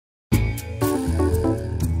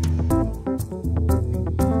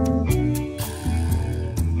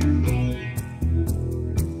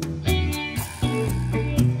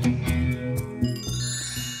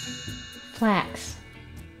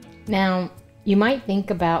Now, you might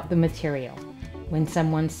think about the material when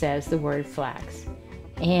someone says the word flax.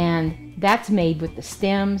 And that's made with the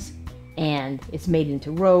stems, and it's made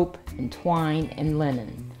into rope and twine and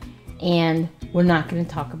linen. And we're not going to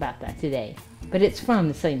talk about that today, but it's from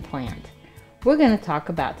the same plant. We're going to talk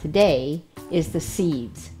about today is the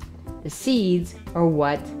seeds. The seeds are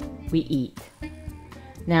what we eat.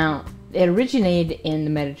 Now, it originated in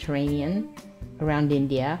the Mediterranean around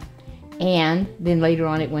India, and then later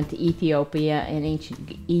on it went to Ethiopia and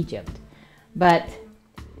ancient Egypt. But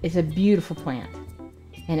it's a beautiful plant,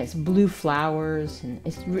 and it's blue flowers, and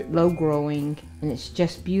it's low growing, and it's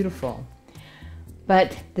just beautiful.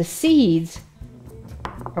 But the seeds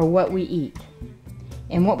are what we eat.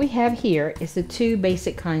 And what we have here is the two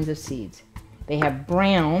basic kinds of seeds. They have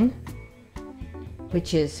brown,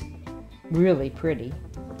 which is really pretty,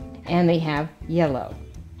 and they have yellow.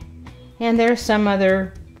 And there are some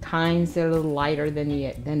other kinds that are a little lighter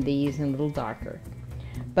than these and a little darker.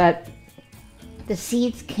 But the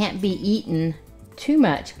seeds can't be eaten too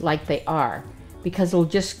much like they are, because it'll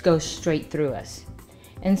just go straight through us.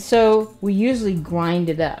 And so we usually grind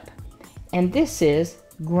it up. And this is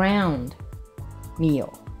ground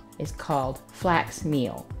meal. It's called flax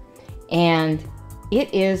meal. And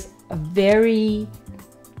it is a very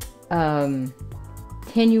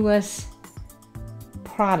tenuous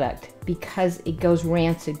product because it goes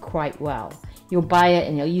rancid quite well. You'll buy it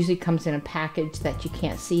and it usually comes in a package that you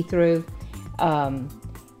can't see through. And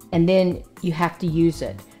then you have to use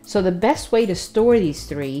it. So the best way to store these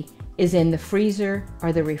three is in the freezer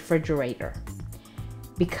or the refrigerator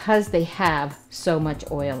because they have so much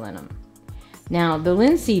oil in them. Now, the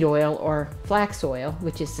linseed oil or flax oil,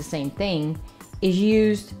 which is the same thing, is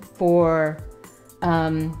used for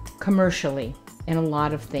commercially in a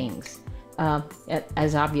lot of things.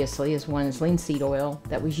 As obviously as one is linseed oil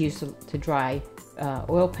that was used to dry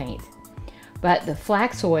oil paint. But the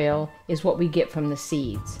flax oil is what we get from the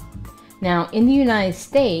seeds. Now, in the United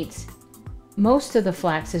States, most of the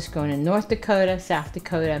flax is grown in North Dakota, South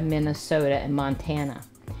Dakota, Minnesota, and Montana.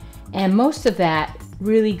 And most of that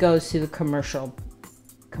really goes to the commercial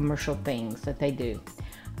things that they do.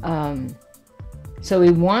 So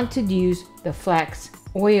we want to use the flax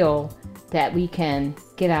oil that we can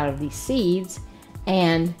get out of these seeds,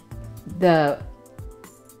 and the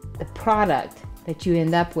product that you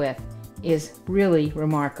end up with is really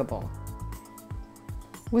remarkable.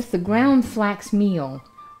 With the ground flax meal,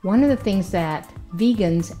 one of the things that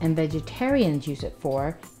vegans and vegetarians use it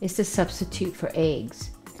for is to substitute for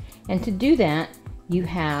eggs. And to do that, you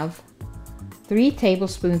have 3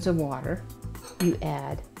 tablespoons of water. You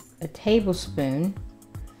add a tablespoon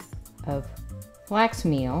of flax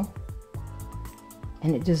meal,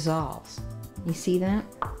 and it dissolves. You see that?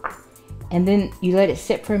 And then you let it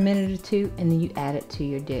sit for a minute or two, and then you add it to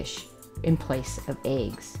your dish in place of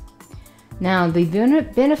eggs. Now, the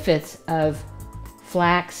benefits of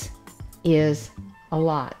flax is a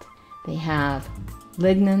lot. They have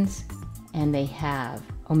lignans, and they have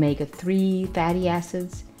omega-3 fatty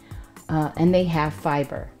acids, and they have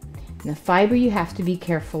fiber. And the fiber you have to be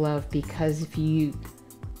careful of, because if you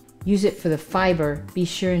use it for the fiber, be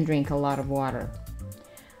sure and drink a lot of water.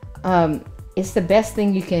 It's the best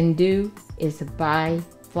thing you can do is to buy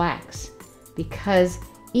flax, because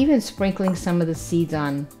even sprinkling some of the seeds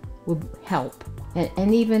on will help.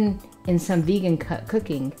 And even in some vegan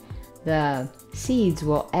cooking, the seeds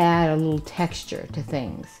will add a little texture to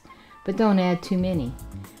things, but don't add too many.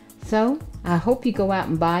 So I hope you go out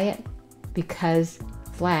and buy it, because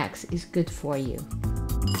flax is good for you.